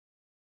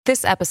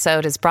This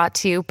episode is brought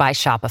to you by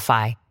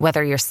Shopify.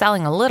 Whether you're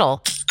selling a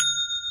little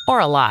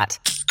or a lot,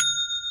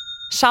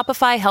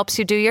 Shopify helps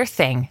you do your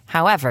thing,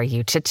 however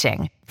you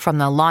cha-ching. From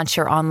the launch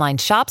your online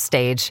shop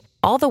stage,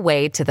 all the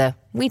way to the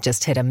we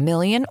just hit 1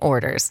 million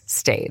orders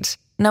stage.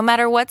 No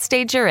matter what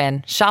stage you're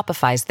in,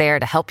 Shopify's there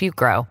to help you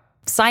grow.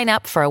 Sign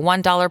up for a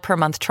 $1 per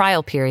month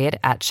trial period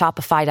at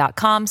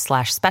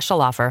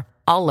shopify.com/special offer,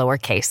 all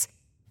lowercase.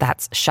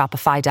 That's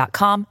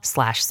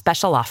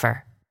shopify.com/special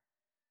offer.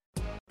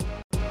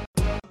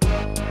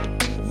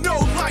 No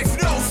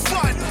life, no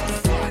fun.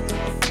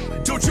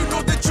 Don't you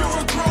know that you're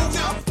a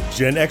grown-up?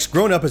 Gen X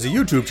Grown Up is a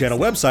YouTube channel,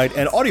 website,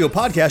 and audio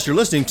podcast you're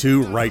listening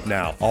to right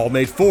now. All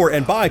made for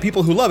and by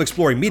people who love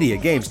exploring media,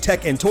 games,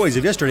 tech, and toys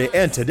of yesterday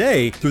and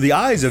today through the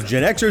eyes of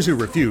Gen Xers who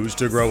refuse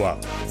to grow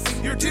up.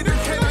 Your dinner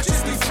cannot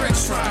just be french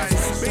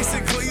fries.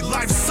 Basically,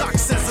 life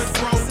sucks as a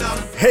grown-up.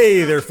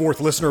 Hey there, fourth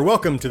listener.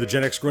 Welcome to the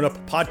Gen X Grown Up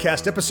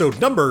podcast episode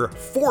number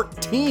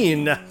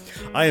 14.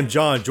 I am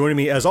John. Joining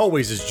me, as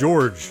always, is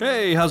George.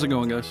 Hey, how's it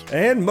going, guys?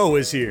 And Mo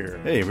is here.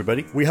 Hey,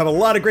 everybody. We have a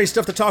lot of great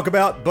stuff to talk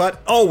about,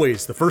 but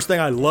always, the first thing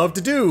I love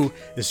to do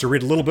is to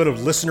read a little bit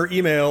of listener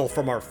email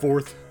from our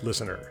fourth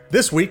listener.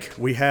 This week,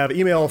 we have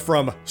email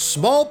from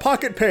Small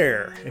Pocket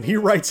Pear, and he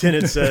writes in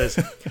and says,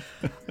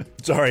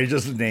 Sorry,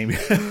 just a name.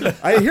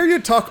 I hear you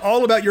talk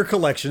all about your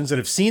collections and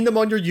have seen them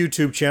on your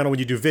YouTube channel when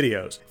you do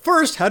videos.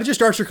 First, how did you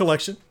start your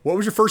collection? What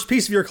was your first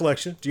piece of your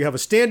collection? Do you have a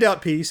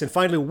standout piece? And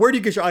finally, where do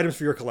you get your items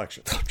for your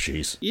collection? Oh,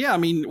 jeez. Yeah, I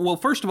mean, well,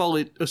 first of all,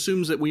 it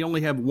assumes that we only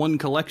have one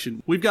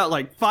collection. We've got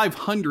like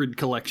 500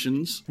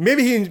 collections.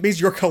 Maybe he means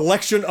your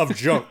collection of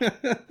junk.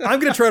 I'm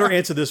going to try to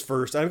answer this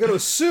first. I'm going to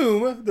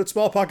assume that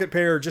Small Pocket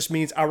Pear just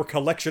means our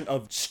collection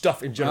of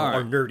stuff in general, All right.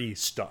 our nerdy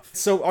stuff.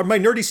 So my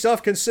nerdy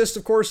stuff consists,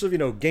 of course,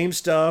 of, game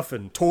stuff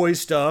and toy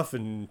stuff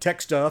and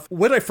tech stuff.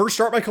 When I first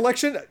start my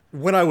collection,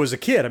 when I was a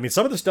kid, I mean,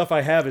 some of the stuff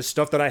I have is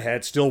stuff that I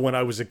had still when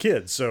I was a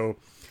kid. So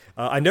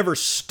I never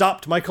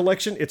stopped my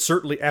collection. It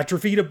certainly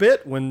atrophied a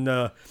bit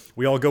when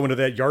we all go into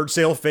that yard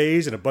sale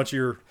phase and a bunch of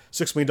your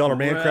 $6 million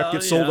man crap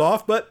gets sold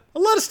off, but a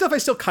lot of stuff I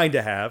still kind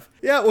of have.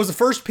 Yeah, it was the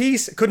first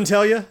piece. Couldn't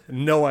tell you.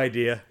 No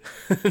idea.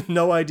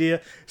 No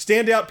idea.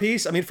 Standout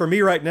piece. I mean, for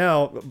me right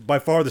now, by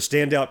far the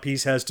standout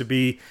piece has to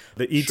be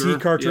the E.T.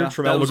 cartridge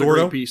from that Alamogordo. was a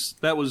great piece.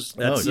 That's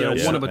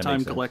yeah,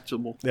 one-of-a-time that makes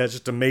collectible. Yeah, it's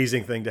just an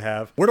amazing thing to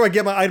have. Where do I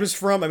get my items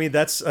from? I mean,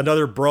 that's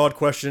another broad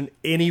question.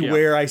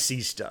 Anywhere I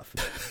see stuff.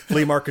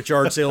 Flea market,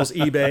 yard sales,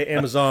 eBay,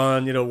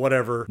 Amazon,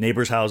 whatever.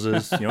 Neighbors'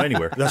 houses,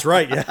 anywhere. That's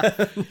right,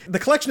 yeah. The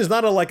collection is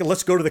not a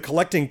let's go to the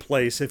collecting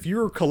place. If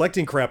you're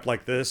collecting crap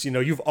like this,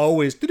 you've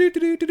always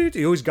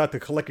you always got the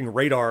collecting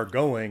radar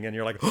going, and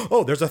you're like,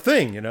 oh, there's a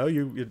thing,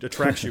 it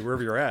attracts you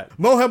wherever you're at.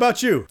 Mo, how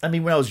about you? I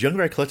mean, when I was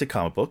younger, I collected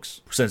comic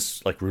books.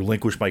 Since,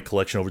 relinquished my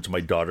collection over to my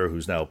daughter,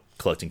 who's now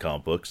collecting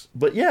comic books.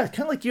 But yeah,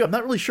 kind of like you, I'm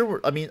not really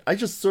sure. I mean, I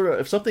just sort of,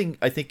 if something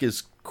I think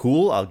is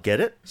cool, I'll get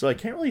it. So I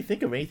can't really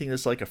think of anything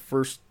that's like a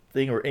first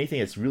thing or anything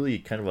that's really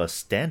kind of a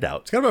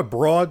standout. It's kind of a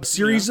broad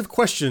series of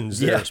questions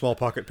there, Small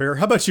Pocket Pear.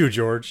 How about you,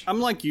 George? I'm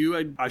like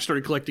you. I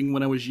started collecting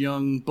when I was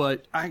young,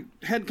 but I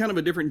had kind of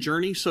a different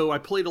journey. So I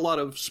played a lot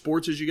of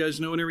sports, as you guys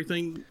know, and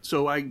everything.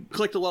 So I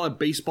collected a lot of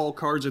baseball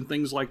cards and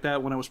things like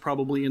that when I was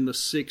probably in the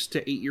 6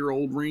 to 8 year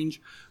old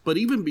range. But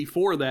even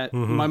before that,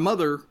 my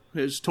mother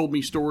has told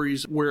me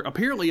stories where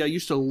apparently I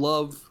used to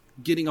love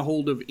getting a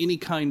hold of any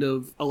kind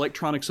of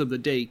electronics of the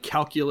day,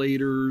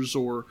 calculators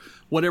or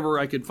whatever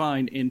I could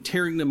find, and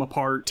tearing them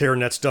apart.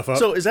 Tearing that stuff up.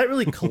 So is that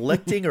really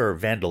collecting or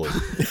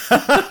vandalism?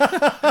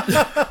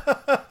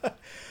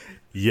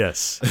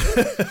 Yes.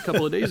 A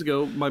couple of days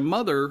ago, my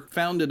mother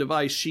found a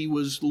device. She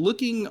was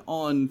looking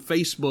on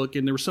Facebook,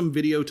 and there was some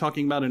video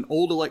talking about an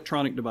old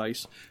electronic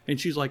device, and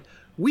she's like,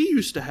 we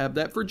used to have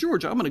that for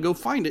George. I'm going to go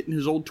find it in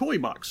his old toy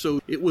box. So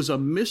it was a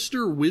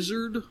Mr.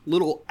 Wizard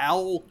little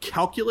owl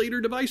calculator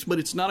device, but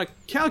it's not a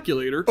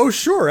calculator. Oh,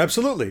 sure.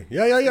 Absolutely.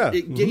 Yeah.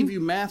 It gave you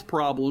math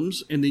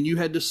problems, and then you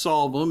had to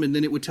solve them, and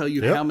then it would tell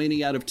you how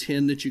many out of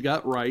 10 that you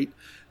got right.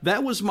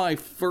 That was my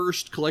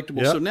first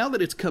collectible. Yep. So now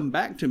that it's come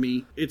back to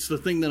me, it's the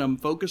thing that I'm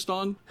focused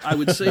on. I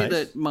would say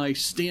that my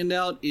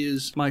standout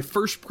is my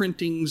first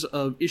printings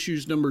of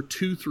issues number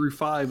 2 through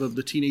 5 of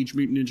the Teenage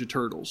Mutant Ninja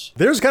Turtles.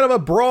 There's kind of a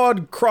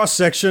broad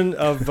cross-section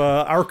of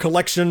our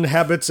collection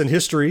habits and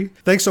history.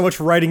 Thanks so much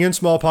for writing in,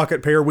 Small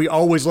Pocket Pear. We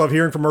always love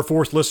hearing from our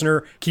fourth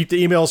listener. Keep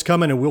the emails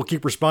coming, and we'll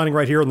keep responding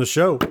right here on the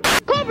show.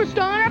 Clover's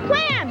stolen our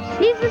plans.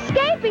 He's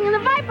escaping in the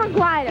Viper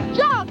glider.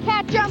 Joe,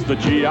 catch him. The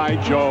G.I.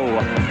 Joe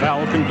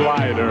Falcon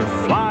glider,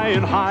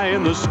 flying high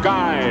in the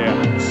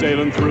sky,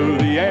 sailing through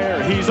the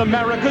air. He's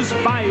America's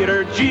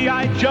fighter.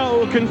 G.I.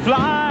 Joe can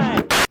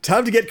fly.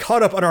 Time to get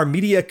caught up on our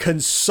media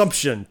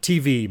consumption,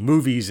 TV,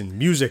 movies, and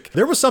music.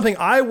 There was something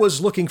I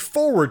was looking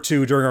forward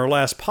to during our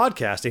last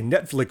podcast, a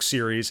Netflix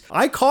series.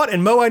 I caught,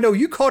 and Mo, I know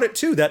you caught it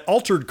too, that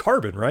Altered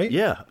Carbon, right?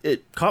 Yeah,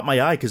 it caught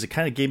my eye because it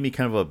kind of gave me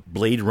kind of a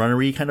Blade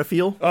Runner-y kind of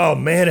feel. Oh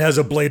man, it has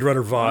a Blade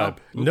Runner vibe. Wow.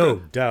 No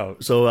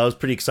doubt. So I was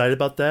pretty excited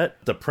about that.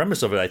 The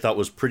premise of it I thought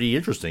was pretty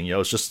interesting. You know,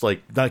 it's just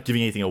like not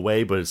giving anything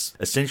away, but it's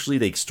essentially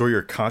they store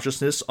your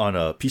consciousness on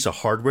a piece of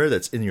hardware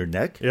that's in your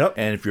neck. Yep.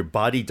 And if your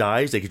body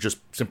dies, they could just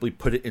simply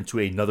put it into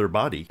another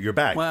body. You're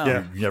back. Wow.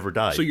 Yeah. You never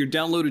die. So you're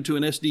downloaded to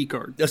an SD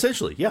card.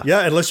 Essentially, yeah.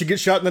 Yeah, unless you get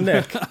shot in the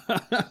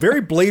neck.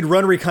 Very Blade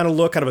Runner-y kind of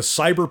look, kind of a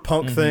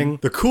cyberpunk thing.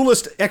 The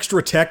coolest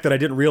extra tech that I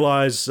didn't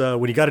realize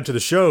when he got into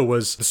the show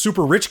was the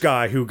super rich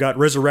guy who got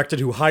resurrected,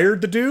 who hired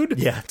the dude.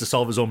 Yeah, to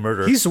solve his own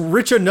murder. He's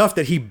rich enough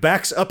that he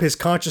backs up his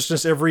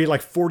consciousness every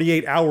like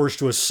 48 hours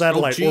to a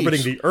satellite geez.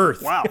 orbiting the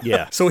Earth. Wow.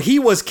 Yeah. So he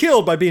was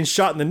killed by being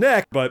shot in the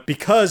neck, but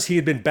because he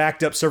had been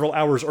backed up several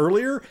hours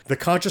earlier, the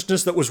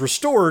consciousness that was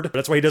restored,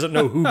 that's why he doesn't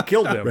know who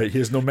killed him. Right, he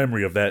has no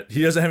memory of that.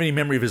 He doesn't have any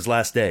memory of his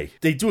last day.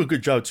 They do a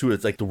good job too.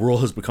 It's like the world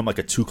has become like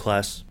a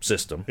two-class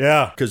system.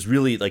 Yeah. Because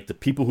really, like the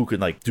people who can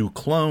like do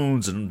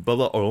clones and blah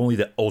blah are only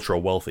the ultra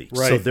wealthy.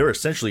 Right. So they're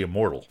essentially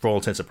immortal for all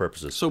intents and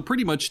purposes. So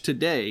pretty much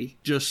today,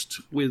 just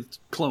with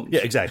clones.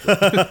 Yeah, exactly.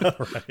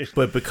 Right.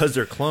 But because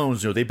they're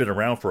clones, you know, they've been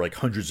around for like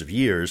hundreds of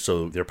years,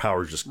 so their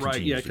power just continues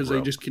Right, yeah, to because grow.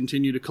 they just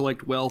continue to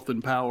collect wealth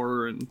and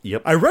power and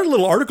Yep. I read a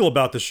little article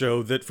about the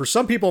show that for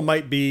some people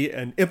might be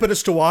an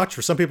impetus to watch,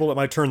 for some people it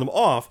might turn them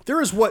off.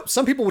 There is what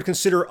some people would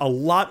consider a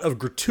lot of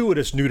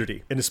gratuitous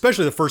nudity, and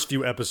especially the first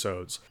few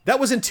episodes. That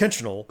was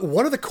intentional.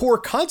 One of the core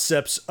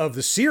concepts of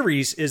the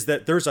series is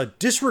that there's a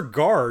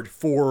disregard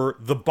for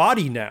the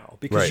body now,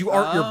 because Right. you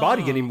aren't your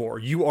body anymore.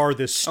 You are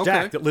this stack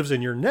Okay. that lives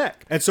in your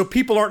neck. And so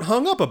people aren't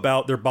hung up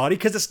about their body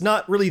because it's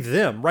not really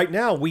them. Right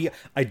now, we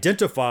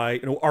identify,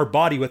 our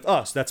body with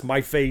us. That's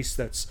my face.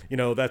 That's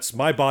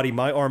my body,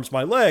 my arms,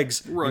 my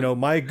legs, Right.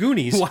 my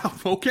Goonies. wow,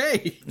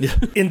 okay.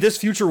 In this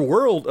future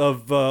world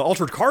of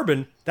Altered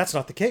Carbon, that's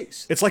not the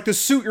case. It's like the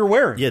suit you're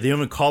wearing. Yeah, they don't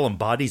even call them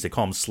bodies; they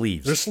call them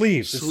sleeves. They're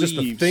sleeves. It's just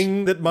the Sleeves.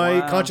 thing that my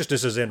Wow.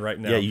 consciousness is in right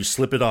now. Yeah, you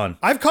slip it on.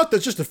 I've caught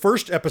just the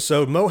first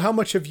episode. Mo, how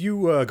much have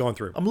you gone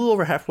through? I'm a little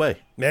over halfway.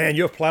 Man,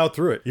 you have plowed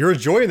through it. You're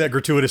enjoying that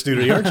gratuitous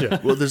nudity, aren't you?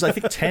 Well, there's I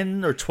think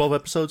 10 or 12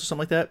 episodes or something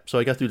like that. So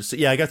I got through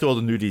I got through all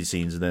the nudity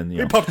scenes, and then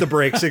We pumped the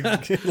brakes.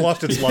 It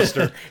lost its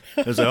luster.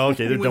 I was like, oh,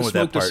 okay, they're Went done and with that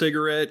smoked a part.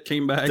 cigarette,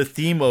 came back. The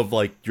theme of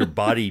like your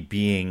body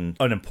being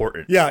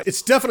unimportant. Yeah,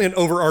 it's definitely an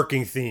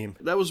overarching theme.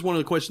 That was one of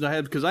the questions I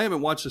had because I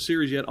haven't watched the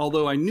series yet,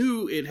 although I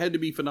knew it had to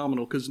be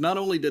phenomenal because not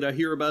only did I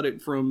hear about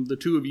it from the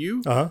two of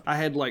you, I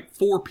had like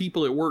 4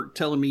 people at work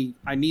telling me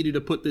I needed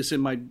to put this in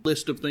my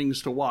list of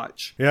things to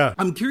watch. Yeah.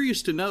 I'm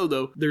curious to know,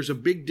 though, there's a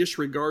big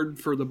disregard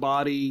for the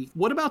body.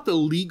 What about the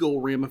legal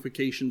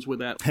ramifications with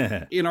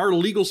that? In our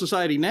legal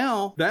society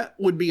now, that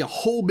would be a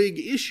whole big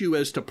issue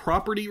as to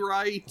property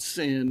rights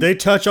and... They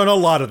touch on a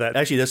lot of that.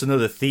 Actually, that's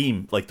another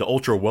theme. Like the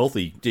ultra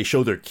wealthy, they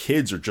show their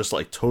kids are just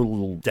like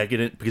total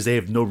decadent because they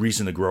have no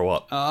reason to grow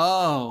up.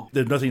 Oh. They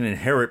have nothing to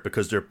inherit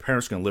because their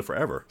parents are going to live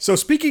forever. So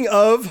speaking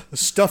of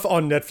stuff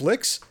on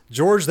Netflix,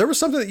 George, there was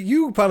something that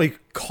you probably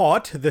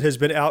caught that has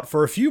been out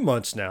for a few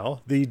months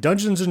now. The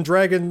Dungeons and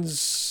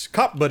Dragons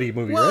Cop Buddy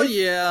movie, Well, right?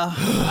 yeah.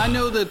 I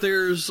know that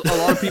there's a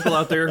lot of people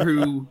out there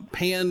who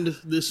panned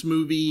this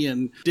movie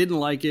and didn't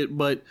like it,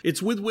 but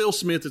it's with Will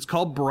Smith. It's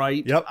called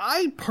Bright. Yep.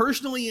 I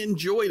personally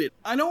enjoyed it.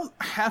 I don't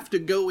have to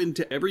go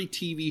into every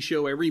TV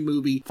show, every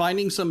movie,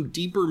 finding some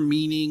deeper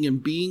meaning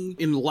and being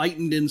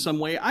enlightened in some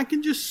way. I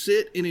can just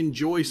sit and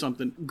enjoy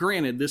something.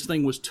 Granted, this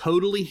thing was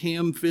totally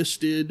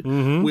ham-fisted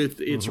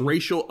with its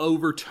racial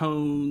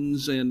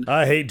overtones and...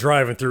 I hate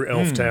driving through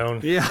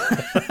Elftown. yeah.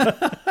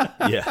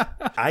 Yeah.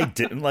 I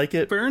didn't like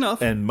it. Fair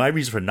enough. And my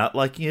reason for not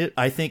liking it,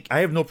 I think I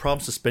have no problem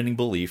suspending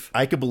belief.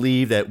 I could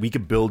believe that we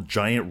could build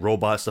giant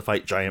robots to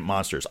fight giant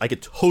monsters. I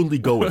could totally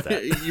go with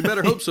that. You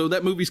better hope so.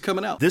 That movie's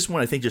coming out. This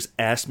one, I think, just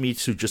asked me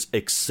to just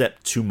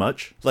accept too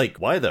much. Like,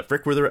 why the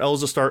frick were there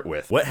elves to start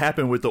with? What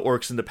happened with the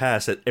orcs in the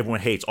past that everyone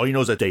hates? All you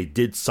know is that they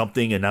did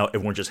something and now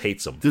everyone just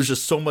hates them. There's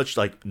just so much,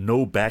 like,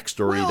 no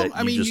backstory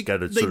that you just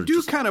gotta they sort of do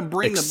just kind of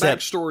bring accept.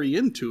 the backstory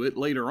into it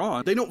later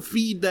on. They don't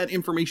feed that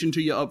information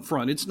to you up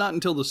front. It's not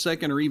until the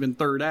second or even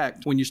third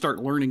act when you start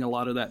learning a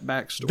lot of that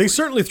backstory. They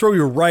certainly throw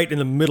you right in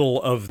the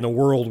middle of the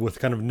world with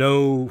kind of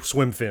no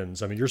swim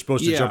fins. I mean, you're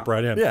supposed to Yeah. jump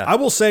right in. Yeah. I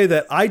will say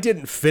that I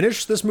didn't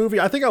finish this movie.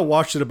 I think I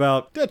watched it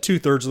about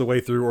 2/3 of the way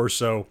through or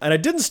so. And I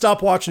didn't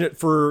stop watching it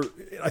for,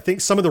 I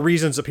think, some of the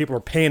reasons that people are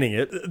panning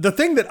it. The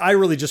thing that I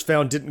really just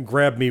found didn't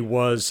grab me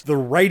was the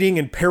writing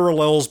and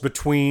parallels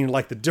between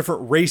like the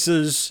different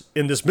races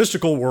in this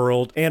mystical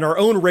world and our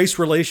own race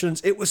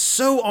relations. It was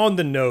so on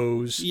the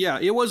nose. Yeah,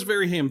 it was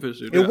very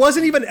ham-fisted. It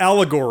wasn't even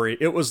allegory.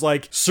 documentary. It was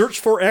like search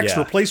for X Yeah.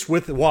 replaced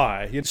with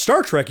Y.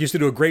 Star Trek used to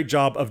do a great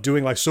job of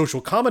doing like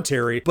social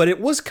commentary, but it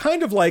was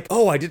kind of like,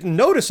 oh, I didn't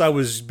notice I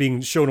was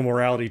being shown a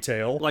morality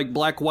tale. Like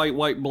black,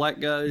 white, black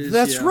guys.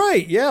 That's yeah.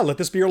 right. Yeah, let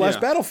this be your last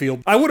Yeah.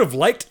 battlefield. I would have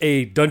liked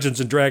a Dungeons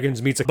and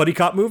Dragons meets a buddy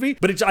cop movie,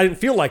 but I didn't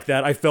feel like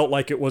that. I felt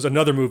like it was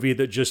another movie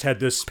that just had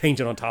this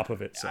painted on top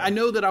of it. So. I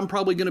know that I'm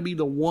probably going to be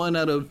the one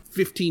out of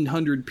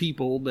 1,500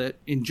 people that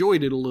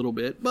enjoyed it a little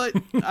bit, but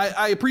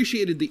I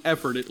appreciated the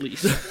effort at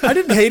least. I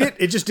didn't hate it.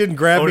 It just didn't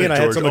grab Own me, it, and I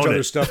had George, so much own other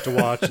it. stuff to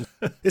watch.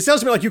 It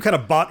sounds to me like you kind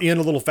of bought in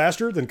a little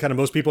faster than kind of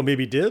most people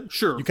maybe did.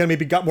 Sure. You kind of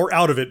maybe got more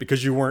out of it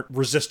because you weren't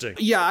resisting.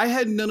 Yeah, I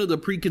had none of the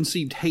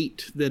preconceived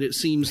hate that it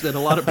seems that a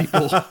lot of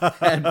people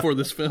had for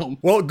this film.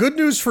 Well, good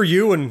news for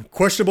you and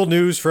questionable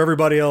news for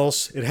everybody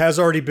else. It has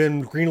already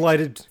been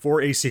greenlighted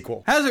for a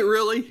sequel. Has it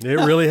really? It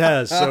really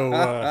has. So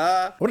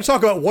I want to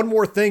talk about one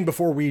more thing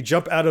before we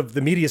jump out of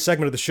the media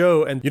segment of the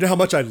show. And you know how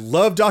much I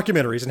love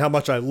documentaries and how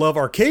much I love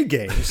arcade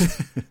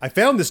games. I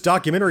found this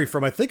documentary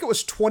from, I think it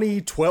was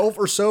 2012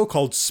 or so,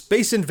 called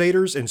Space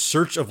Invaders in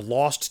Search of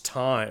Lost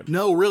Time.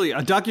 No, really,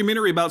 a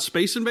documentary about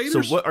Space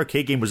Invaders? So what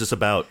arcade game was this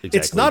about exactly?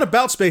 It's not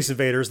about Space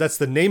Invaders, that's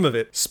the name of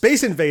it.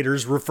 Space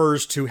Invaders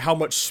refers to how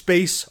much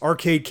space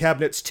arcade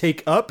cabinets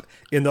take up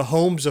in the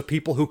homes of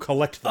people who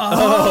collect them.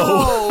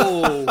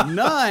 Oh,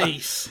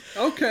 nice.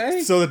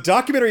 Okay. So the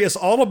documentary is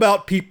all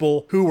about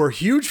people who were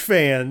huge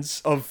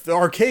fans of the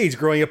arcades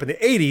growing up in the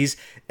 80s,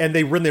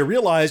 and when they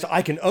realized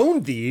I can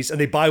own these, and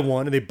they buy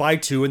one, and they buy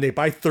two, and they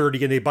buy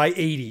 30, and they buy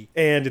 80,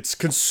 and it's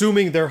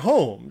consuming their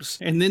homes.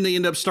 And then they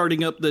end up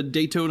starting up the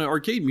Daytona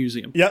Arcade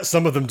Museum. Yeah,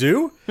 some of them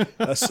do.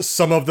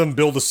 Some of them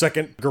build a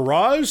second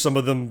garage. Some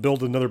of them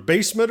build another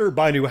basement or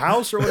buy a new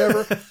house or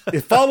whatever.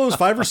 It follows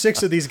 5 or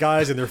 6 of these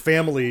guys and their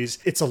families.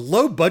 It's a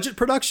low budget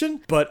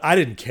production, but I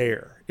didn't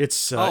care. It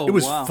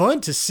was wow.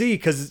 fun to see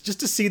because just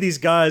to see these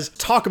guys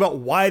talk about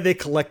why they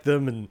collect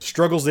them and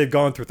struggles they've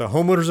gone through with the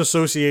homeowners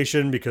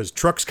association because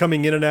trucks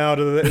coming in and out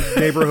of the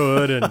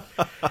neighborhood, and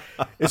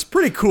it's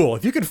pretty cool.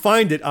 If you can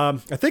find it, I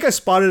think I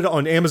spotted it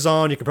on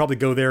Amazon. You can probably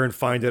go there and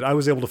find it. I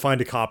was able to find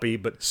a copy,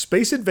 but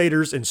Space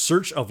Invaders in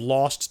Search of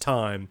Lost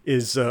Time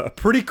is a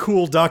pretty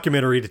cool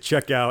documentary to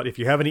check out if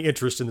you have any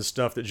interest in the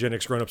stuff that Gen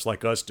X grown-ups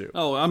like us do.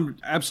 Oh, I'm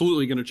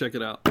absolutely going to check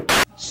it out.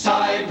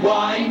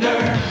 Sidewinder,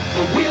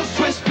 the wheels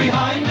twist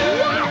behind her.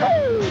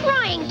 Yahoo!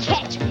 Try and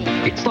catch me.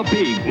 It's the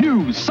big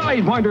new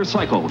Sidewinder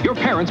cycle. Your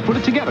parents put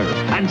it together,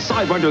 and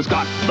Sidewinder's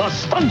got the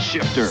stunt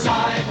shifter.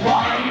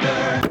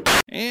 Sidewinder.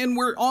 And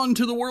we're on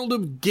to the world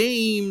of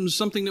games,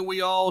 something that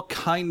we all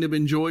kind of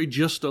enjoy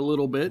just a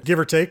little bit. Give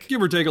or take.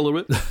 Give or take a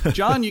little bit.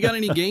 John, you got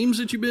any games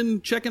that you've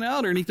been checking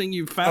out or anything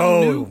you've found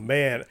Oh, new?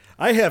 man.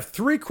 I have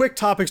 3 quick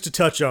topics to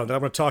touch on that I'm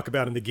going to talk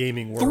about in the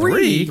gaming world.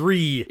 3?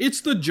 3. It's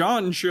the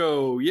John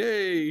Show.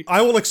 Yay.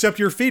 I will accept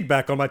your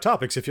feedback on my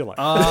topics if you like.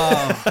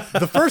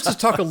 The first is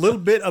talk a little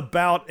bit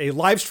about a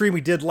live stream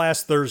we did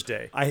last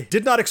Thursday. I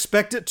did not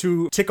expect it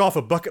to tick off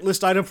a bucket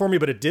list item for me,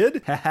 but it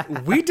did.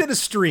 We did a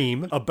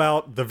stream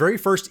about the very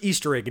first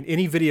Easter egg in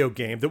any video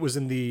game that was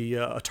in the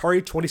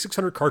Atari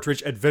 2600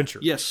 cartridge Adventure.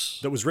 Yes.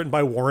 That was written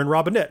by Warren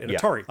Robinette in Yeah.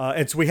 Atari.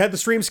 And so we had the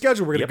stream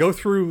scheduled. We're going to Yep. go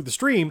through the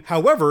stream.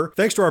 However,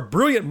 thanks to our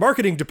brilliant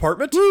marketing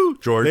department,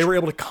 George. they were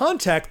able to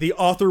contact the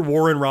author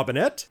Warren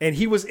Robinette, and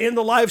he was in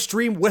the live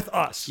stream with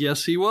us.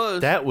 Yes, he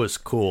was. That was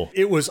cool.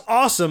 It was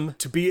awesome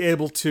to be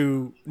able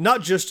to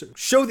not just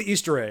show the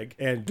Easter egg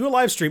and do a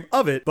live stream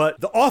of it,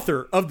 but the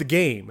author of the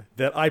game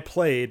that I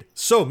played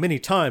so many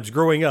times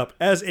growing up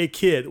as a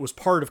kid was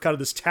part of kind of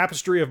this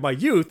tapestry of my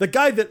youth. The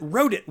guy that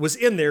wrote it was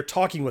in there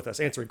talking with us,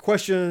 answering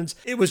questions.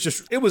 It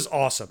was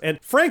awesome. And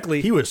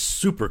frankly, He was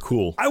super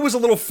cool. I was a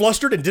little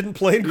flustered and didn't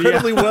play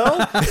incredibly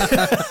well.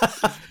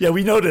 Yeah,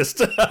 we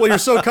noticed. Well, you're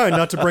so kind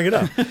not to bring it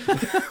up.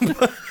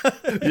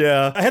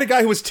 Yeah. I had a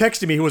guy who was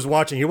texting me who was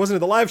watching. He wasn't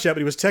in the live chat, but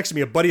he was texting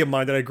me, a buddy of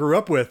mine that I grew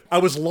up with. I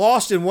was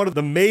lost in one of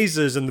the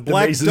mazes in the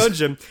Black mazes.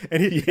 Dungeon,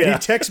 and he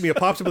texts me. It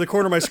pops up in the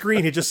corner of my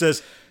screen. He just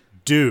says,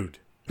 "Dude."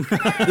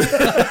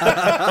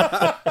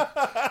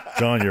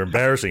 John, you're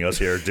embarrassing us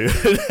here, dude.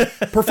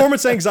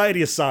 Performance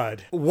anxiety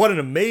aside, what an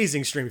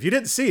amazing stream. If you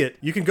didn't see it,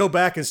 you can go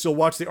back and still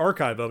watch the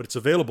archive of it. It's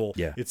available.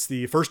 Yeah. It's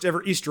the first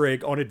ever Easter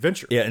egg on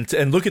Adventure. Yeah,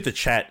 and look at the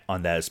chat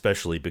on that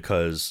especially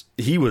because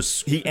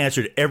he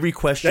answered every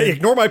question. Hey,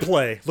 ignore my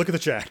play. Look at the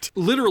chat.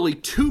 Literally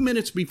 2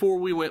 minutes before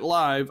we went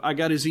live, I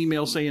got his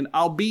email saying,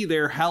 I'll be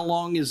there. How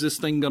long is this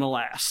thing going to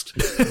last?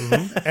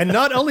 And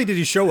not only did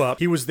he show up,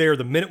 he was there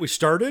the minute we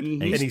started,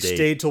 and he stayed.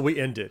 stayed till we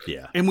ended.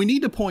 Yeah. And we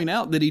need to point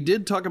out that he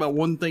did talk about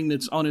one thing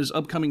that's on his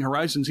upcoming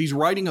horizons. He's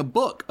writing a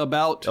book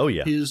about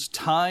his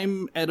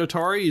time at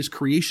Atari, his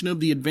creation of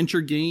the adventure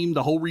game,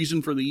 the whole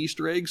reason for the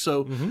Easter egg.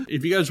 So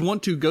if you guys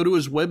want to, go to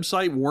his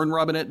website,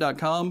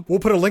 warrenrobinette.com. We'll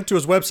put a link to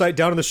his website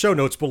down in the show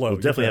notes below.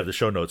 Definitely have the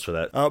show notes for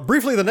that.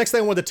 Briefly, the next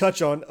thing I wanted to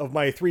touch on of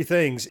my 3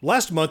 things.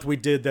 Last month we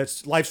did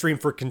that live stream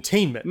for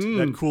Containment,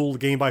 that cool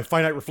game by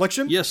Finite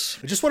Reflection. Yes.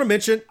 I just want to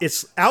mention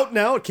it's out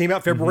now. It came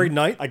out February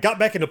 9th. I got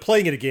back into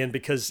playing it again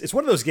because it's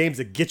one of those games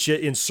that gets you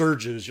in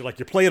surges. You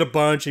play it a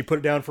bunch, you put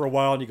it down for for a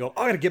while and you go,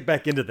 oh, I got to get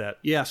back into that.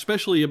 Yeah,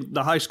 especially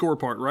the high score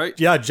part, right?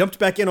 Yeah, I jumped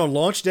back in on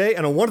launch day,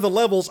 and on one of the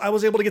levels, I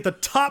was able to get the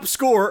top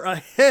score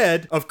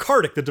ahead of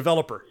Kartik, the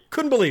developer.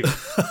 Couldn't believe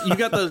it. You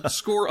got the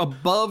score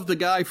above the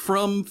guy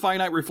from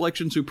Finite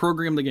Reflections who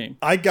programmed the game.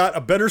 I got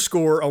a better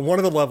score on one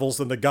of the levels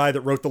than the guy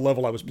that wrote the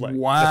level I was playing.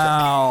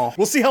 Wow.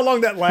 We'll see how long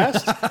that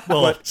lasts,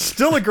 but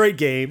still a great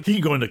game. He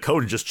can go into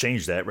code and just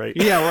change that, right?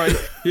 Yeah, right.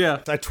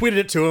 Yeah. I tweeted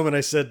it to him and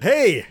I said,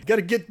 hey, got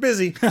to get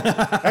busy.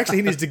 Actually,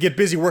 he needs to get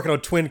busy working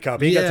on Twin Cop.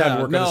 He ain't got time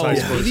to work on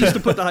his high scores. He needs to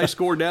put the high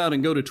score down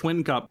and go to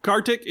Twin Cop.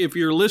 Kartik, if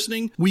you're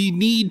listening, we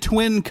need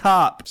Twin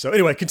Cop. So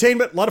anyway,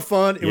 Containment, a lot of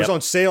fun. It was on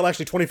sale,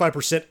 actually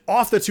 25%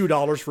 off the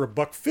 $2 for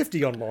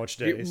 $1.50 on launch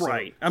day.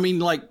 Right. I mean,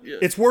 like...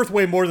 It's worth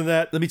way more than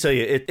that. Let me tell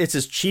you, it's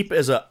as cheap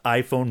as an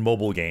iPhone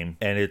mobile game,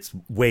 and it's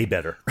way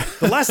better.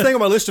 The last thing on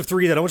my list of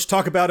 3 that I want to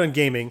talk about on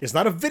gaming is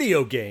not a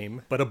video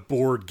game, but a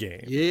board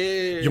game.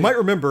 Yeah. You might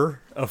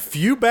remember a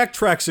few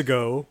backtracks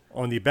ago,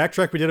 on the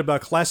backtrack we did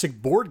about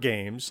classic board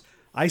games,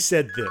 I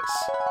said this.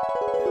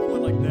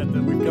 One like that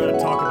we've got to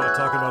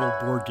talking about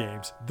old board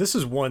games. This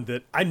is one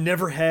that I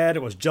never had. I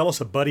was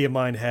jealous a buddy of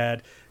mine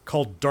had,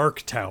 called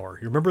Dark Tower.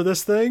 You remember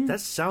this thing?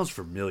 That sounds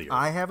familiar.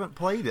 I haven't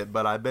played it,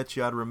 but I bet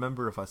you I'd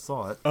remember if I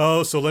saw it.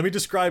 Oh, so let me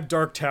describe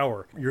Dark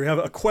Tower. You have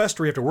a quest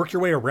where you have to work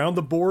your way around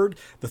the board.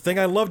 The thing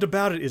I loved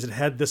about it is it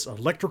had this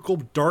electrical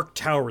dark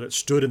tower that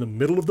stood in the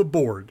middle of the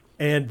board,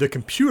 and the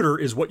computer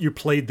is what you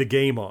played the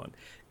game on.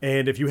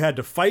 And if you had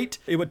to fight,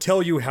 it would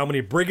tell you how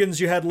many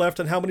brigands you had left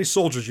and how many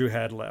soldiers you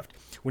had left.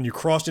 When you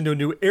crossed into a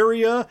new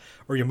area,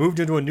 or you moved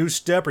into a new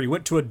step, or you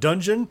went to a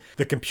dungeon,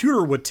 the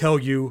computer would tell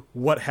you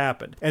what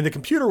happened. And the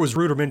computer was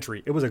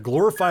rudimentary. It was a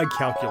glorified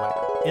calculator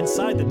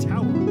inside the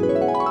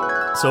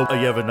tower. So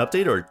you have an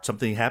update or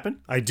something happened?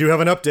 I do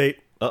have an update.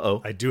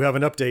 Uh-oh. I do have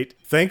an update.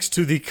 Thanks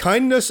to the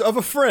kindness of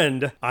a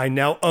friend, I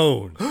now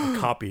own a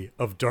copy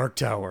of Dark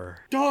Tower.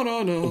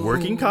 A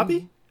working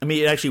copy? I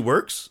mean, it actually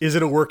works? Is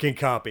it a working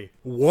copy?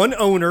 One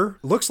owner.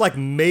 Looks like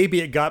maybe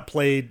it got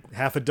played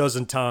half a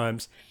dozen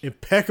times.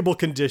 Impeccable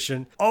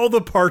condition. All the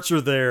parts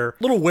are there.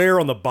 Little wear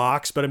on the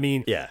box, but I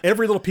mean,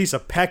 every little piece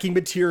of packing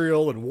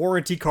material and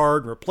warranty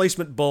card and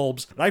replacement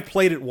bulbs. And I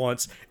played it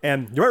once,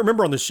 and you might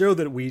remember on the show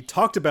that we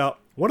talked about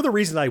one of the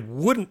reasons I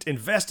wouldn't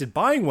invest in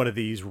buying one of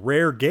these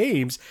rare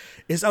games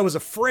is I was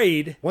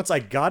afraid once I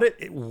got it,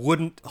 it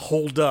wouldn't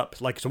hold up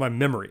like to my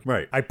memory.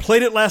 Right. I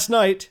played it last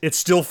night. It's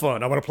still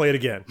fun. I want to play it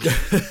again.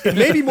 It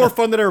may be more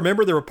fun than I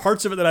remember. There were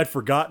parts of it that I'd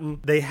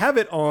forgotten. They have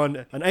it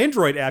on an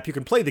Android app. You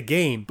can play the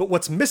game, but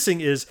what's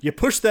missing is you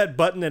push that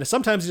button and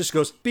sometimes it just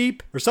goes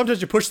beep, or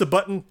sometimes you push the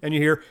button and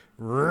you hear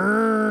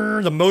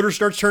the motor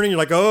starts turning. You're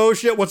like, oh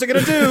shit, what's it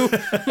gonna do?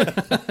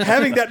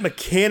 Having that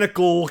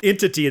mechanical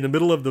entity in the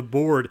middle of the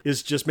board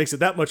just makes it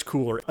that much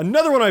cooler.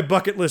 Another one of my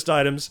bucket list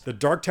items, the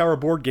Dark Tower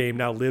board game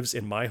now lives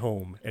in my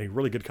home, and a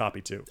really good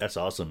copy too. That's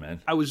awesome, man.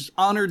 I was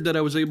honored that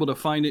I was able to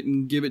find it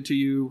and give it to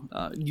you.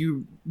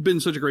 You've been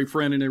such a great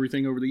friend and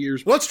everything over the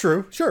years. Well, that's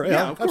true. Sure,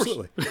 yeah, of course.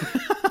 absolutely.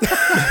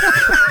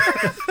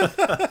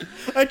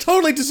 I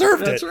totally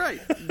deserved it. That's right.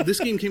 This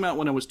game came out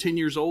when I was 10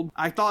 years old.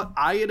 I thought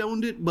I had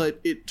owned it, but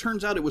it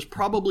turns out it was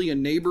probably a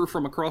neighbor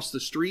from across the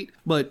street.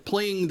 But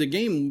playing the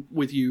game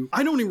with you,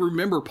 I don't even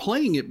remember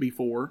playing it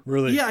before.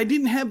 Really? Yeah, I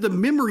didn't have the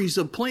memories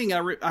of playing. I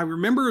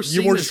remember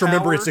seeing you more just the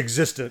remember tower. its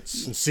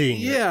existence and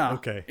seeing it. Yeah.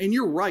 Okay. And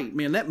you're right,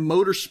 man. That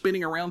motor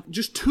spinning around,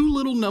 just 2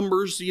 little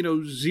numbers,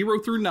 0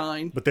 through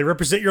 9. But they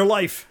represent your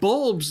life.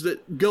 Bulbs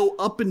that go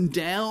up and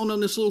down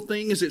on this little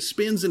thing as it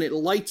spins, and it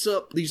lights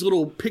up these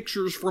little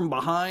pictures from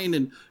behind,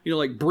 and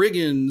like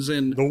brigands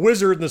and the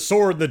wizard and the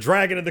sword and the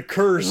dragon and the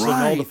curse and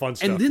all the fun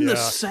stuff. And then the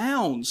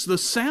sounds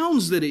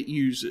that it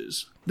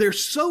uses. They're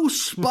so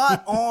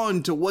spot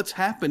on to what's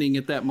happening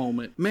at that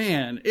moment.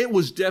 Man, it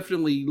was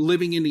definitely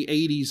living in the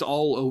 80s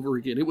all over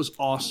again. It was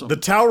awesome. The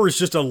tower is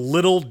just a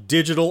little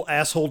digital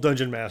asshole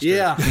dungeon master.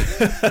 Yeah.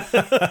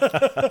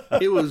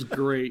 It was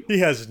great. He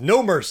has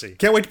no mercy.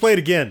 Can't wait to play it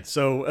again.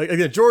 So,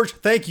 again, George,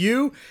 thank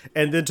you.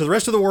 And then to the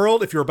rest of the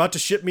world, if you're about to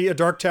ship me a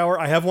Dark Tower,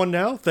 I have one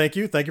now. Thank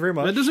you. Thank you very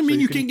much. That doesn't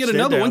mean you can't get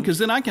another one, because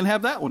then I can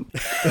have that one.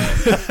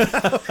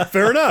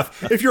 Fair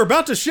enough. If you're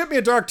about to ship me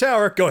a Dark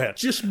Tower, go ahead.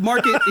 Just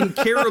mark it in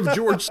care of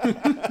George.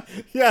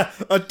 Yeah,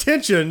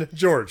 attention,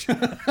 George.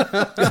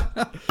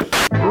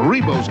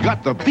 Rebo's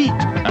got the beat,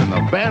 and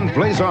the band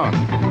plays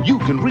on. You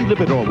can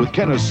relive it all with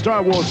Kenner's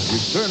Star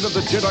Wars Return of the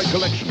Jedi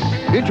Collection.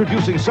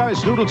 Introducing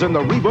Size Noodles and the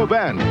Rebo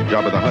Band.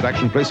 Jabba the Hutt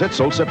action playset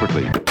sold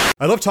separately.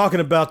 I love talking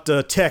about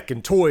tech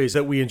and toys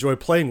that we enjoy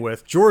playing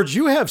with. George,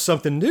 you have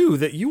something new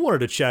that you wanted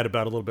to chat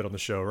about a little bit on the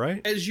show,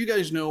 right? As you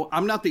guys know,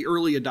 I'm not the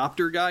early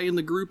adopter guy in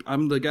the group.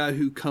 I'm the guy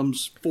who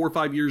comes 4 or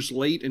 5 years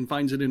late and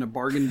finds it in a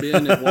bargain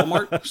bin at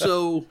Walmart.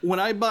 So when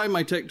I buy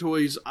my tech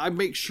toys, I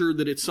make sure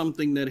that it's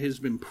something that has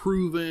been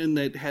proven,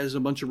 that has a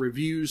bunch of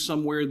reviews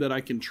somewhere that I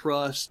can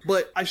trust.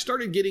 But I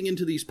started getting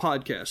into these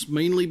podcasts,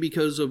 mainly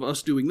because of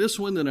us doing this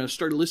one. Then I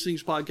started listening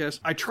to podcasts.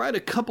 I tried a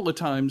couple of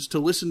times to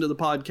listen to the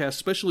podcast,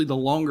 especially the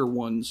longer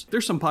ones.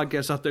 There's some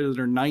podcasts out there that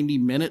are 90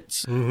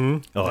 minutes.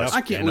 Mm-hmm. Oh,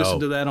 I can't listen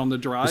to that on the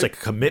drive. It's like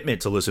a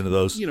commitment to listen to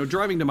those. You know,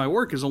 driving to my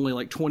work is only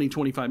like 20,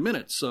 25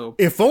 minutes. So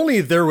if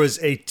only there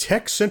was a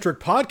tech-centric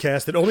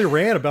podcast that only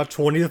ran about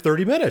 20 to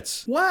 30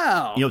 minutes.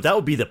 Wow. You know, that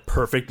would be the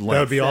perfect length. That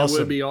would be awesome.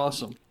 That would be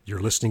awesome. You're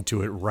listening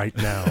to it right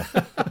now.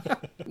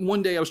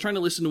 One day I was trying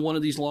to listen to one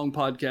of these long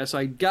podcasts.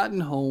 I'd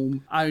gotten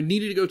home. I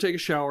needed to go take a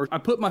shower. I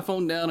put my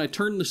phone down. I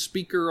turned the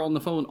speaker on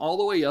the phone all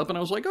the way up, and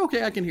I was like,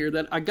 okay, I can hear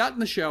that. I got in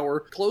the shower,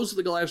 closed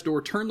the glass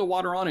door, turned the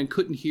water on, and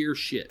couldn't hear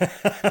shit.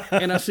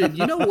 And I said,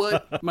 you know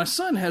what? My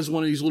son has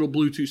one of these little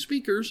Bluetooth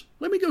speakers.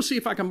 Let me go see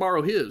if I can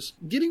borrow his.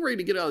 Getting ready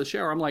to get out of the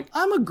shower, I'm like,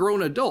 I'm a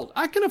grown adult.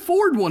 I can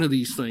afford one of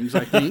these things,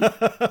 I think.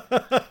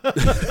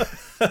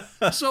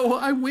 So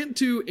I went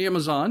to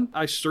Amazon.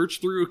 I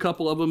searched through a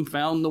couple of them,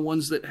 found the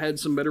ones that had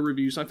some better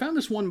reviews. I found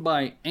this one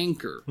by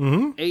Anker,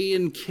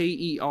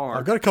 A-N-K-E-R.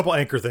 I've got a couple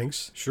Anker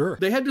things, sure.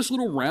 They had this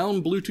little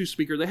round Bluetooth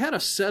speaker. They had a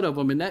set of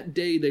them, and that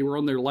day they were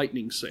on their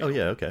lightning sale. Oh,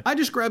 yeah, okay. I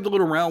just grabbed the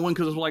little round one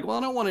because I was like, well,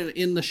 I don't want it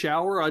in the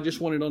shower. I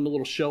just want it on the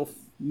little shelf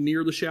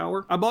near the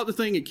shower. I bought the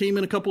thing. It came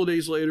in a couple of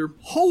days later.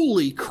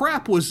 Holy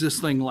crap, was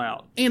this thing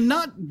loud. And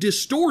not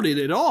distorted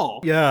at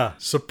all. Yeah,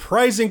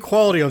 surprising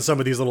quality on some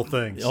of these little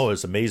things. Oh,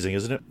 it's amazing,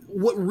 isn't it?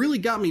 What really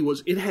got me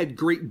was it had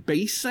great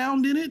bass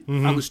sound in it.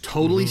 I was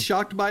totally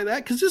shocked by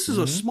that because this is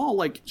a small,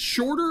 like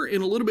shorter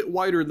and a little bit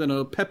wider than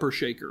a pepper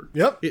shaker.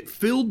 Yep. It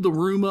filled the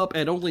room up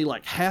at only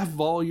like half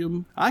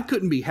volume. I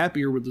couldn't be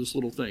happier with this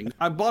little thing.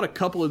 I bought a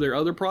couple of their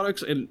other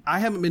products and I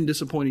haven't been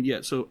disappointed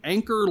yet. So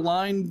Anchor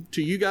line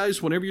to you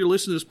guys, whenever you're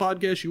listening to this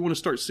podcast, you want to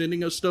start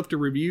sending us stuff to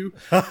review.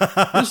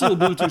 This little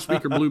Bluetooth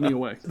speaker blew me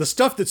away. The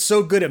stuff that's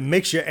so good it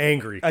makes you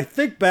angry. I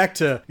think back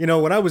to, you know,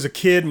 when I was a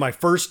kid, my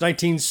first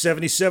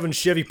 1977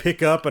 Chevy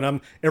pickup, and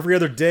I'm every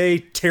other day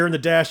tearing the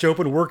dash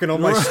open, working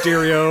on my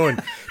stereo and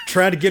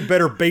trying to get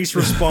better bass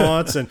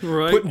response and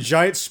putting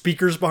giant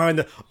speakers behind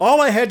the...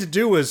 All I had to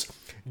do was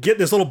get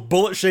this little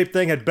bullet-shaped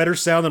thing had better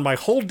sound than my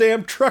whole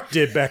damn truck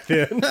did back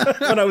then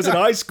when I was in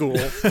high school.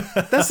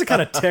 That's the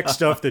kind of tech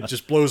stuff that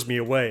just blows me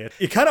away.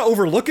 You kind of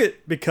overlook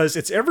it because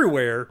it's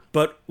everywhere,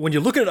 but when you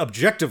look at it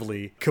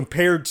objectively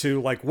compared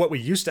to like what we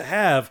used to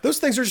have, those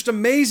things are just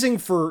amazing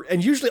for,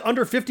 and usually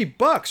under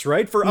 $50,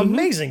 right? For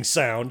amazing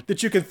sound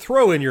that you can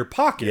throw in your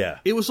pocket. Yeah.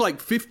 It was like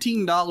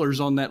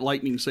 $15 on that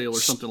lightning sale or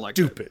something like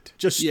that. Stupid.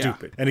 Just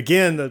stupid. And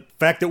again, the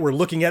fact that we're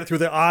looking at it through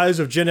the eyes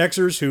of Gen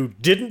Xers who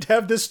didn't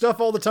have this stuff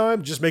all the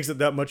time just makes it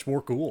that much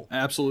more cool.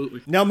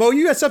 Absolutely. Now, Mo,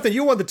 you had something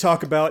you wanted to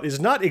talk about. Is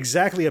not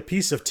exactly a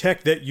piece of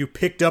tech that you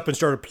picked up and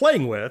started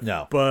playing with.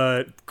 No.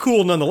 But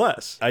cool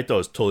nonetheless. I thought it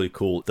was totally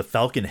cool. The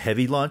Falcon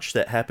Heavy launch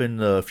that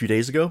happened a few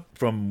days ago,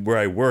 from where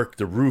I work,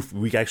 the roof,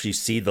 we could actually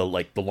see the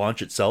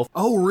launch itself.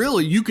 Oh,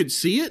 really? You could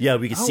see it? Yeah,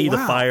 we could see the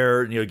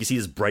fire. You know, you can see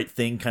this bright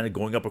thing kind of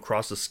going up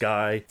across the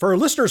sky. For our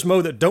listeners,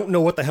 Mo, that don't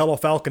know what the hell a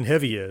Falcon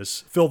Heavy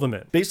is, fill them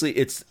in. Basically,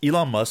 it's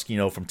Elon Musk, you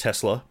know, from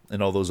Tesla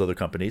and all those other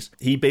companies.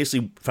 He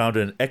basically found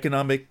an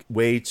economic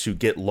way to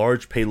get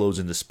large payloads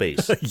into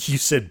space. You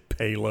said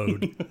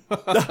payload.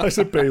 I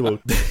said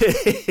payload.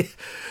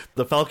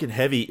 The Falcon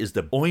Heavy is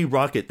the only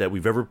rocket that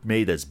we've ever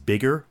made that's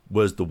bigger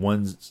was the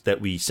ones that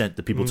we sent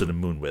the people to the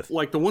moon with.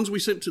 Like the ones we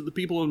sent to the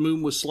people on the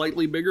moon was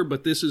slightly bigger,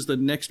 but this is the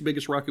next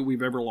biggest rocket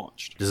we've ever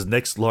launched. This is the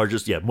next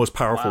largest, most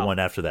powerful one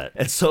after that.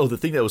 And so the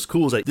thing that was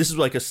cool is like, this is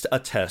like a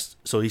test.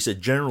 So he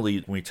said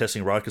generally when you're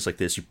testing rockets like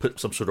this, you put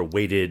some sort of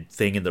weighted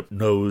thing in the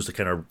nose to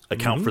kind of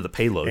account for the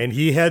payload. And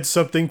he had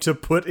something to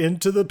put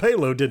into the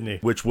payload, didn't he?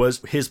 Which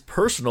was his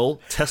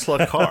personal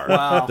Tesla car.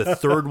 Wow. The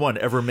third one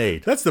ever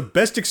made. That's the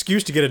best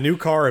excuse to get a new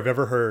car I've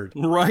ever heard.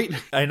 Right?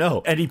 I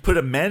know. And he put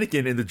a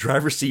mannequin in the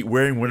driver's seat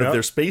wearing one of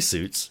their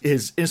spacesuits.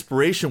 His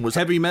inspiration was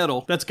Heavy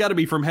Metal. That's got to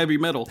be from Heavy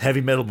Metal.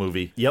 Heavy Metal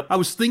movie. Yep. I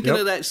was thinking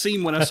of that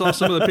scene when I saw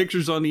some of the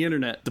pictures on the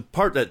internet. The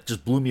part that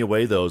just blew me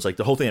away, though, is like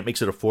the whole thing that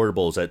makes it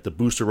affordable is that the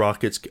booster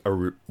rockets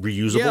are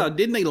reusable. Yeah,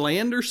 didn't they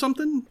land or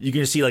something? You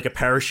can see like a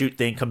parachute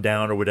thing come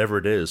down or whatever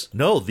it is.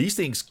 No, these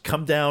things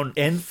come down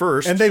end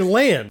first. And they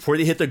land. Before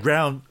they hit the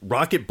ground,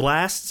 rocket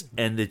blasts,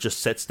 and it just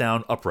sets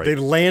down upright. They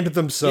land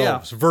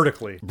themselves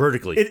vertically.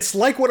 Vertically. It's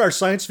like what our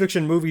science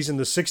fiction movies in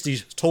the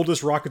 60s told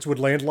us rockets would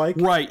land like.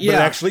 Right, But it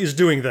actually is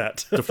doing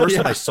that. The first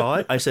time I saw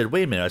it, I said,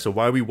 wait a minute. I said,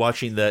 why are we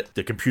watching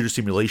the computer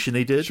simulation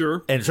they did?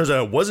 Sure. And it turns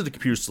out it wasn't the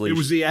computer simulation. It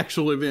was the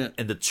actual event.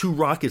 And the two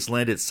rockets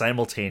landed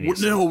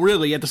simultaneously. No,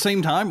 really? At the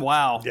same time?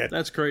 Wow. Yeah.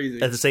 That's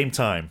crazy. At the same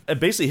time. And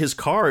basically his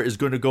car is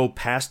going to go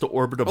past the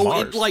orbit of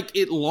Mars.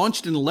 It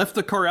launched and left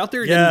the car out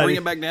there and didn't bring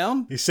it back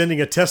down? He's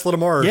sending a Tesla to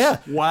Mars. Yeah.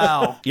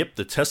 Wow. Yep,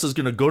 the Tesla's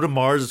going to go to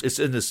Mars. It's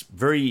in this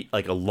very,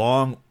 like a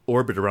long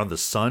orbit around the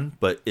sun,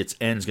 but its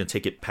end is going to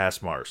take it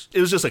past Mars.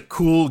 It was just a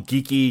cool,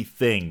 geeky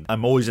thing.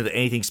 I'm always into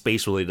anything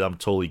space related. I'm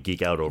totally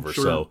geek out over.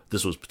 Sure. So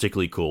this was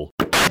particularly cool.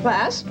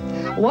 Class,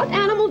 what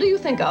animal do you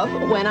think of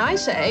when I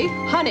say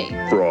honey?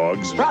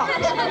 Frogs.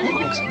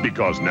 Frogs.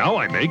 Because now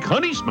I make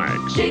honey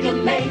smacks. She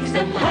can make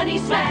some honey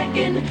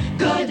smacking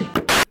good.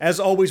 As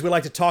always, we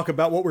like to talk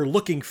about what we're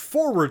looking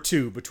forward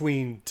to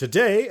between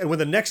today and when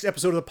the next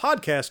episode of the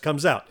podcast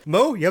comes out.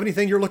 Mo, you have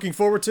anything you're looking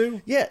forward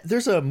to? Yeah,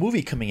 there's a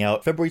movie coming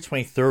out February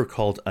 23rd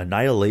called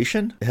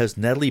Annihilation. It has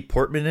Natalie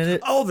Portman in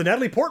it. Oh, the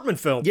Natalie Portman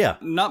film. Yeah.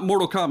 Not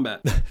Mortal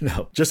Kombat.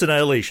 No, just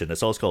Annihilation.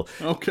 That's all it's called.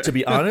 Okay. To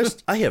be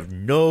honest, I have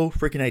no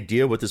freaking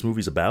idea what this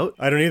movie's about.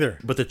 I don't either.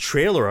 But the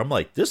trailer, I'm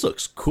like, this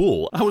looks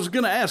cool. I was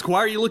going to ask, why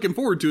are you looking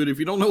forward to it if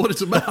you don't know what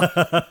it's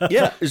about?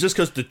 Yeah, it's just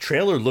because the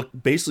trailer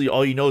looked, basically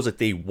all you know is that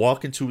they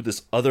walk into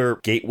this other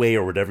gateway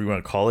or whatever you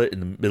want to call it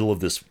in the middle of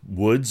this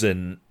woods,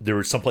 and there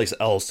was someplace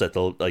else that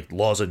the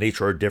laws of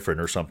nature are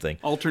different or something.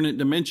 Alternate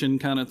dimension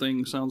kind of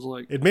thing, sounds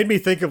like. It made me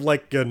think of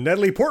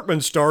Natalie Portman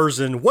stars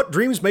in What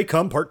Dreams May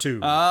Come Part 2.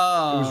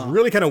 Ah. It was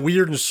really kind of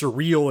weird and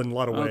surreal in a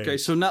lot of ways. Okay,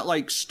 so not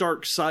like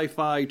stark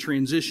sci-fi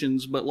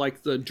transitions, but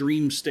like the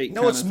dream state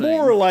No, kind it's of thing.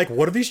 more like,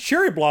 what are these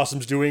cherry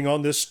blossoms doing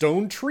on this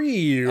stone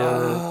tree?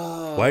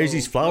 Or why is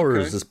these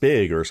flowers this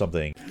big or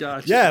something?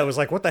 Gotcha. Yeah, it was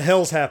like, what the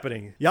hell's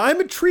happening? Yeah, I'm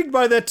intrigued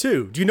by that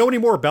too. Do you know any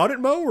more about it,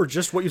 Mo, or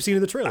just what you've seen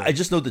in the trailer? I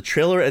just know the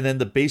trailer, and then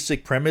the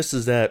basic premise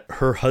is that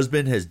her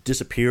husband has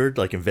disappeared,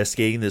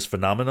 investigating this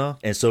phenomena,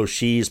 and so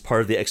she's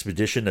part of the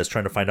expedition that's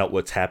trying to find out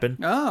what's happened.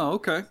 Oh,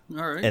 okay.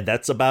 All right. And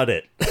that's about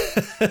it.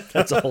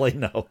 That's all I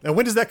know. And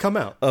when does that come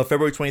out?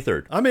 February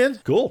 23rd. I'm in.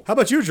 Cool. How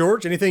about you,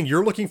 George? Anything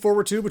you're looking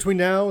forward to between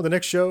now and the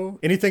next show?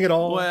 Anything at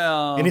all?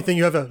 Well, anything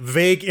you have a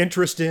vague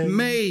interest in?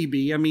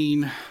 Maybe. I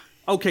mean,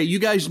 okay, you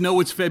guys know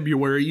it's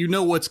February. You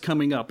know what's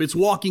coming up. It's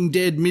Walking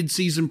Dead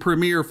mid-season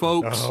premiere,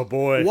 folks. Oh,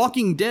 boy.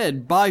 Walking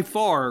Dead, by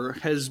far,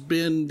 has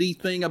been the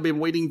thing I've been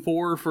waiting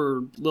for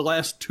the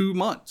last 2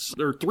 months.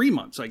 Or 3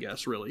 months, I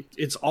guess, really.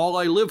 It's all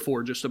I live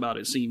for, just about,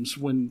 it seems,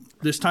 when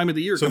this time of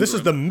the year so comes this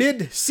is the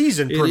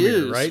mid-season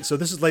premiere, right? So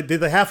this is like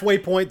the halfway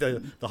point,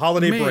 the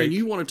holiday Man, break.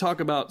 you want to talk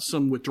about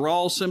some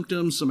withdrawal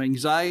symptoms, some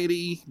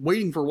anxiety.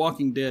 Waiting for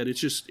Walking Dead,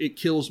 it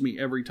kills me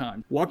every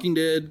time. Walking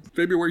Dead,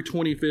 February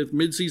 25th,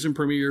 mid-season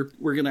premiere.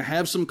 We're going to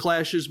have some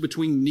clashes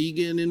between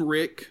Negan and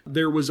Rick.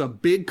 There was a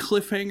big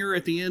cliffhanger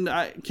at the end.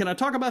 Can I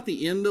talk about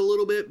the end a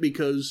little bit?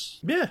 Because...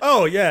 Yeah.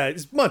 Oh, yeah.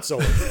 It's months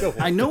old. Go for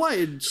it. I know I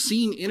had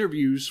seen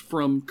interviews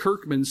from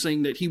Kirkman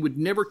saying that he would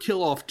never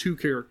kill off two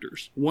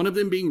characters. One of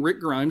them being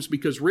Rick Grimes,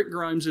 because Rick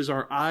Grimes is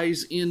our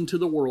eyes into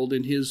the world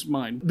in his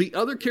mind. The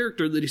other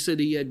character that he said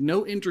he had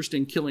no interest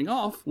in killing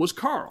off was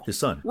Carl. His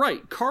son.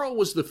 Right. Carl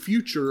was the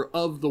future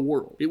of the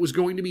world. It was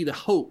going to be the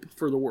hope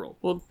for the world.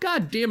 Well,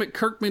 God damn it,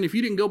 Kirkman, if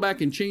you didn't go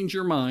back and change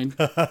your mind.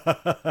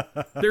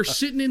 They're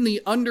sitting in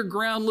the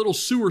underground little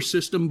sewer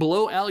system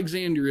below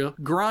Alexandria.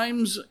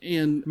 Grimes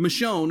and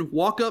Michonne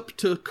walk up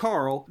to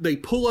Carl. They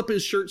pull up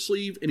his shirt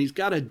sleeve, and he's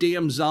got a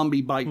damn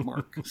zombie bite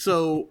mark.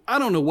 So I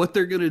don't know what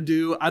they're going to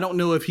do. I don't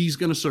know if he's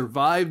going to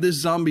survive this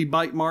zombie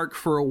bite mark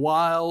for a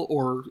while,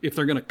 or if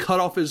they're going to cut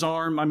off his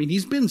arm. I mean,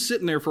 he's been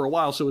sitting there for a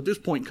while, so at this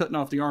point, cutting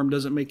off the arm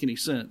doesn't make any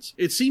sense.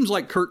 It seems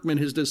like Kirkman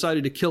has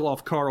decided to kill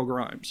off Carl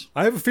Grimes.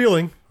 I have a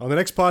feeling on the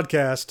next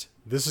podcast,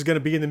 this is going to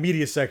be in the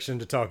media section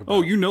to talk about.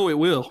 Oh, you know it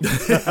will.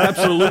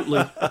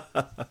 Absolutely.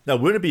 Now,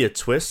 wouldn't it be a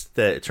twist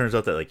that it turns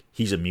out that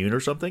he's immune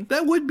or something?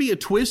 That would be a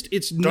twist.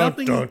 It's Dun,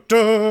 nothing. dun,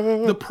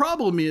 dun. The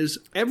problem is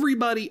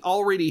everybody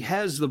already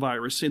has the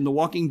virus in the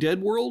Walking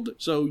Dead world,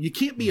 so you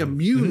can't be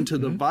immune to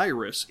the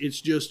virus.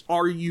 It's just,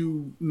 are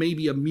you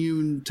maybe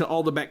immune to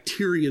all the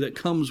bacteria that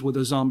comes with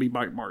a zombie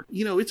bite mark?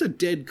 You know, it's a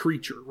dead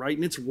creature, right?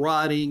 And it's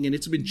rotting, and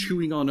it's been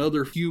chewing on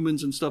other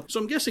humans and stuff. So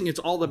I'm guessing it's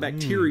all the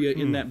bacteria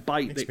in that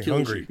bite Makes that me kills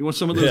hungry. you. You want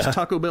some of those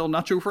Taco Bell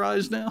nacho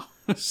fries now?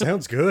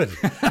 Sounds good.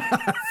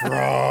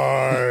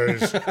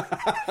 Fries.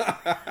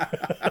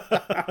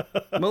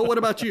 Mo, what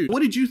about you?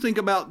 What did you think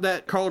about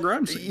that Carl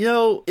Grimes scene? You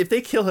know, if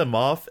they kill him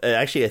off,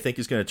 actually, I think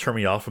it's going to turn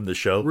me off from the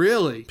show.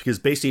 Really? Because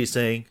basically he's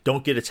saying,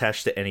 don't get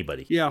attached to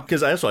anybody. Yeah.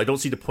 Because I don't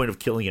see the point of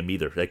killing him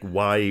either. Like,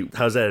 why?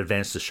 How does that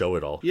advance the show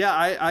at all? Yeah,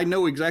 I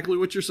know exactly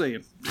what you're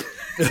saying.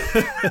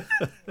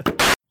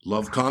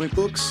 Love comic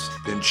books?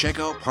 Then check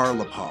out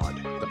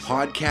Parlapod, the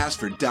podcast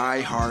for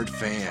die-hard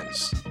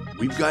fans.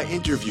 We've got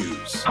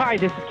interviews. Hi,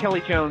 this is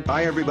Kelly Jones.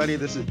 Hi, everybody.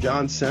 This is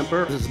John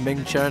Semper. This is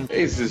Ming Chen.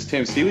 Hey, this is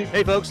Tim Seeley.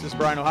 Hey, folks. This is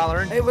Brian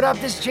O'Halloran. Hey, what up?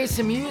 This is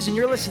Jason Mewes, and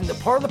you're listening to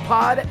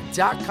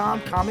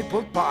Parlapod.com comic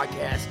book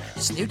podcast.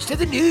 Snooch to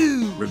the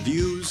news.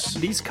 Reviews.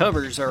 These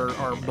covers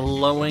are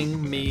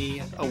blowing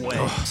me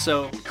away.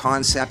 So,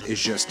 concept is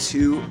just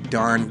too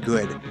darn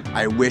good.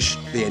 I wish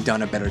they had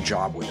done a better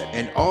job with it.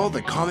 And all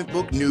the comic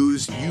book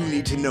news you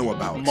need to know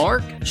about.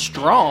 Mark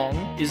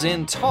Strong is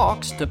in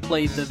talks to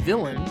play the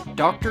villain,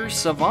 Dr.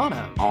 Sivana.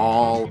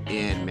 All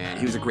in, man.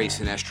 He was a great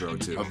Sinestro,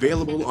 too.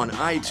 Available on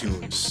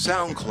iTunes,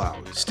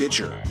 SoundCloud,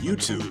 Stitcher,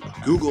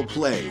 YouTube, Google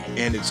Play,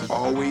 and it's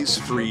always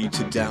free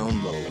to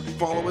download.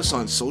 Follow us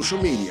on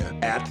social media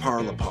at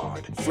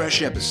Parlapod.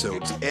 Fresh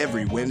episodes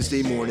every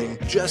Wednesday morning,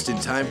 just in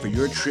time for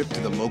your trip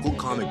to the local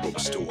comic book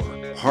store.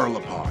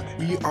 Parlapod.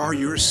 We are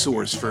your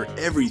source for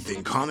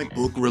everything comic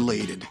book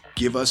related.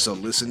 Give us a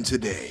listen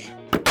today.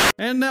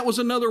 And that was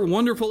another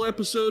wonderful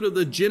episode of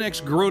the Gen X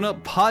Grown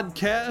Up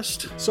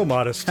Podcast. So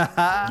modest.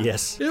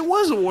 Yes. It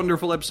was a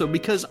wonderful episode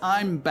because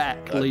I'm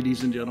back,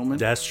 ladies and gentlemen.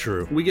 That's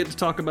true. We get to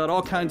talk about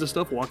all kinds of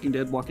stuff, Walking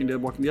Dead,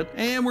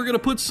 and we're going to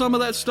put some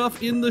of that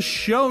stuff in the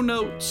show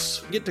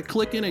notes. Get to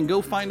click in and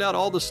go find out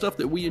all the stuff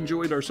that we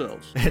enjoyed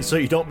ourselves. And so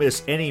you don't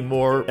miss any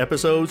more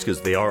episodes,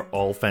 because they are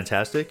all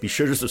fantastic, be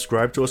sure to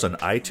subscribe to us on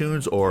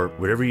iTunes or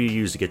whatever you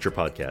use to get your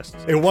podcasts.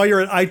 And while you're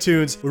at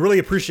iTunes, we really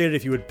appreciate it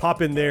if you would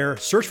pop in there,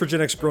 search for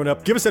Gen X Grown Up,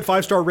 give us that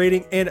 5-star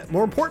rating, and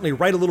more importantly,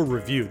 write a little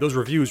review. Those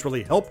reviews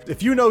really help.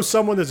 If you know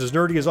someone that's as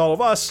nerdy as all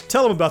of us,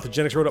 tell them about the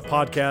Gen X Grown Up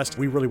podcast.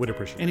 We really would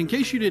appreciate it. And in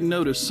case you didn't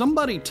notice,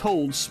 somebody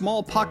told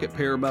Small Pocket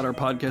Pear about our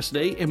podcast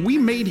today, and we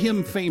made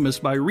him famous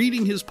by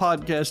reading his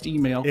podcast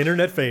email.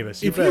 Internet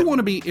famous. If you want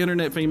to be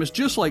internet famous,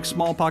 just like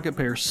Small Pocket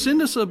Pear,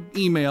 send us an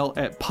email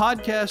at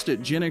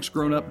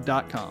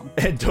podcast@genxgrownup.com.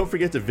 And don't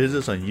forget to visit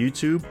us on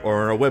YouTube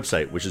or on our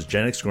website, which is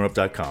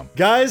genxgrownup.com.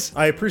 Guys,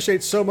 I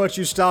appreciate so much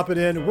you stopping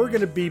in. We're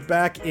going to be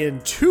back in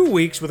 2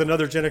 weeks with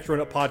another Gen X Grown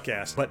Up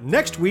podcast, but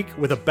next week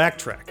with a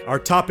backtrack. Our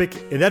topic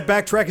in that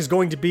backtrack is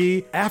going to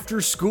be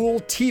after-school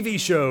TV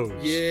shows.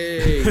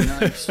 Yay,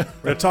 nice. We're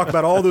going to talk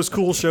about all those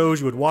cool shows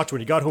you would watch when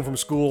you got home from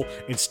school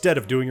instead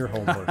of doing your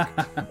homework.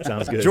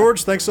 Sounds good.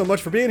 George, thanks so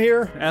much for being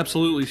here.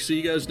 Absolutely.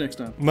 See you guys next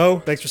time. Mo,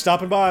 thanks for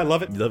stopping by. I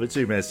love it. Love it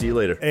too, man. See you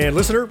later. And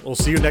listener, we'll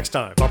see you next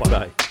time. Bye-bye.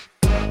 Bye.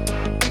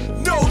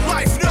 No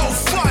life, no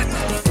fun.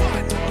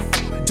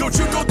 Don't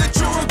you know that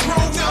you're a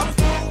grown up?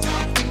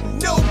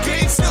 No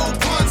games, no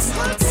puns.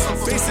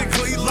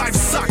 Basically, life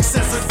sucks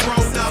as a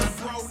grown up.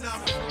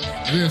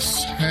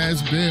 This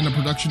has been a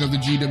production of the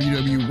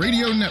GWW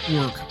Radio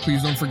Network.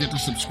 Please don't forget to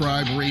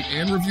subscribe, rate,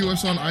 and review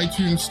us on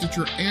iTunes,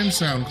 Stitcher, and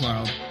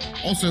SoundCloud.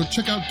 Also,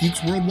 check out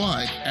Geeks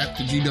Worldwide at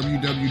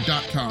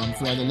thegww.com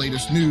for all the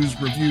latest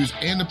news, reviews,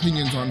 and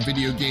opinions on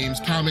video games,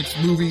 comics,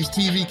 movies,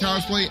 TV,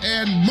 cosplay,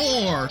 and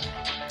more.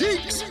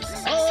 Geeks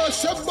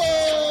Assemble!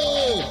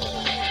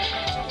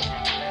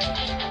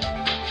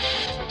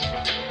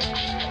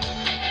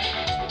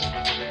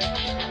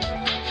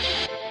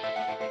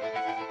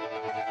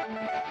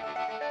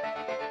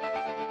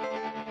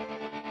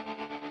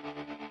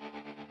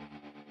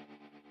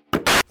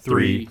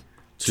 Three,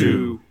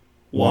 two,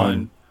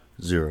 1,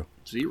 0.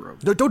 Zero.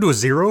 No, don't do a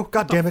zero.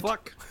 God damn it.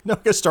 Fuck? No, I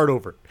gotta start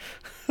over.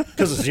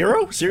 Because of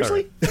 0?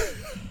 Seriously?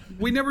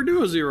 We never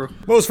do a zero.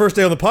 Mo's first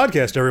day on the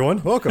podcast,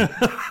 everyone. Welcome.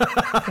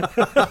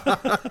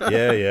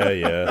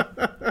 Yeah.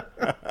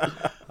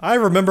 I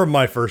remember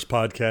my first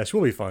podcast.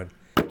 We'll be fine.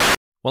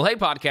 Well, hey,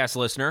 podcast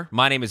listener.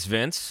 My name is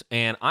Vince,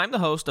 and I'm the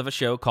host of a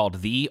show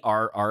called The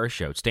RR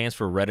Show. It stands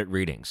for Reddit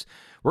Readings.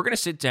 We're going to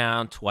sit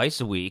down twice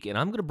a week, and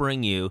I'm going to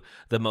bring you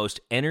the most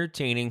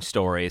entertaining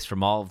stories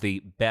from all of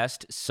the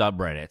best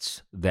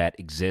subreddits that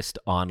exist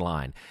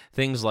online.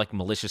 Things like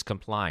malicious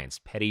compliance,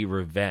 petty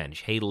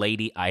revenge, hey,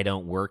 lady, I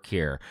don't work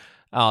here.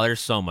 Oh,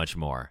 there's so much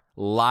more.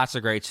 Lots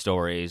of great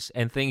stories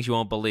and things you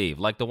won't believe.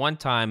 Like the one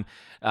time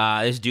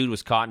this dude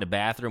was caught in a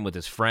bathroom with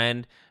his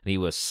friend, and he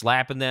was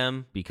slapping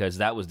them because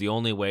that was the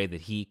only way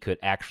that he could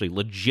actually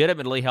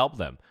legitimately help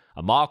them.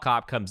 A mall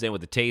cop comes in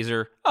with a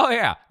taser. Oh,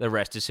 yeah, the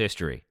rest is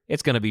history.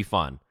 It's going to be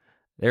fun.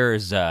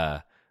 There's,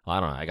 I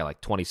don't know, I got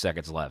like 20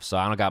 seconds left, so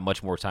I don't got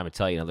much more time to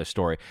tell you another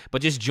story.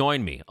 But just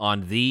join me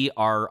on The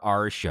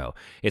RR Show.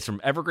 It's from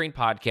Evergreen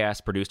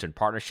Podcast, produced in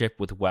partnership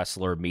with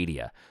Wessler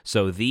Media.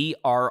 So The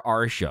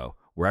RR Show,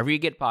 wherever you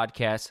get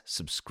podcasts,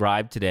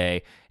 subscribe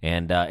today.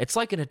 And it's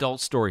like an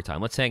adult story time.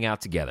 Let's hang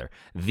out together.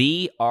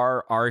 The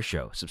RR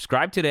Show.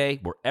 Subscribe today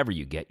wherever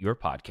you get your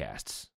podcasts.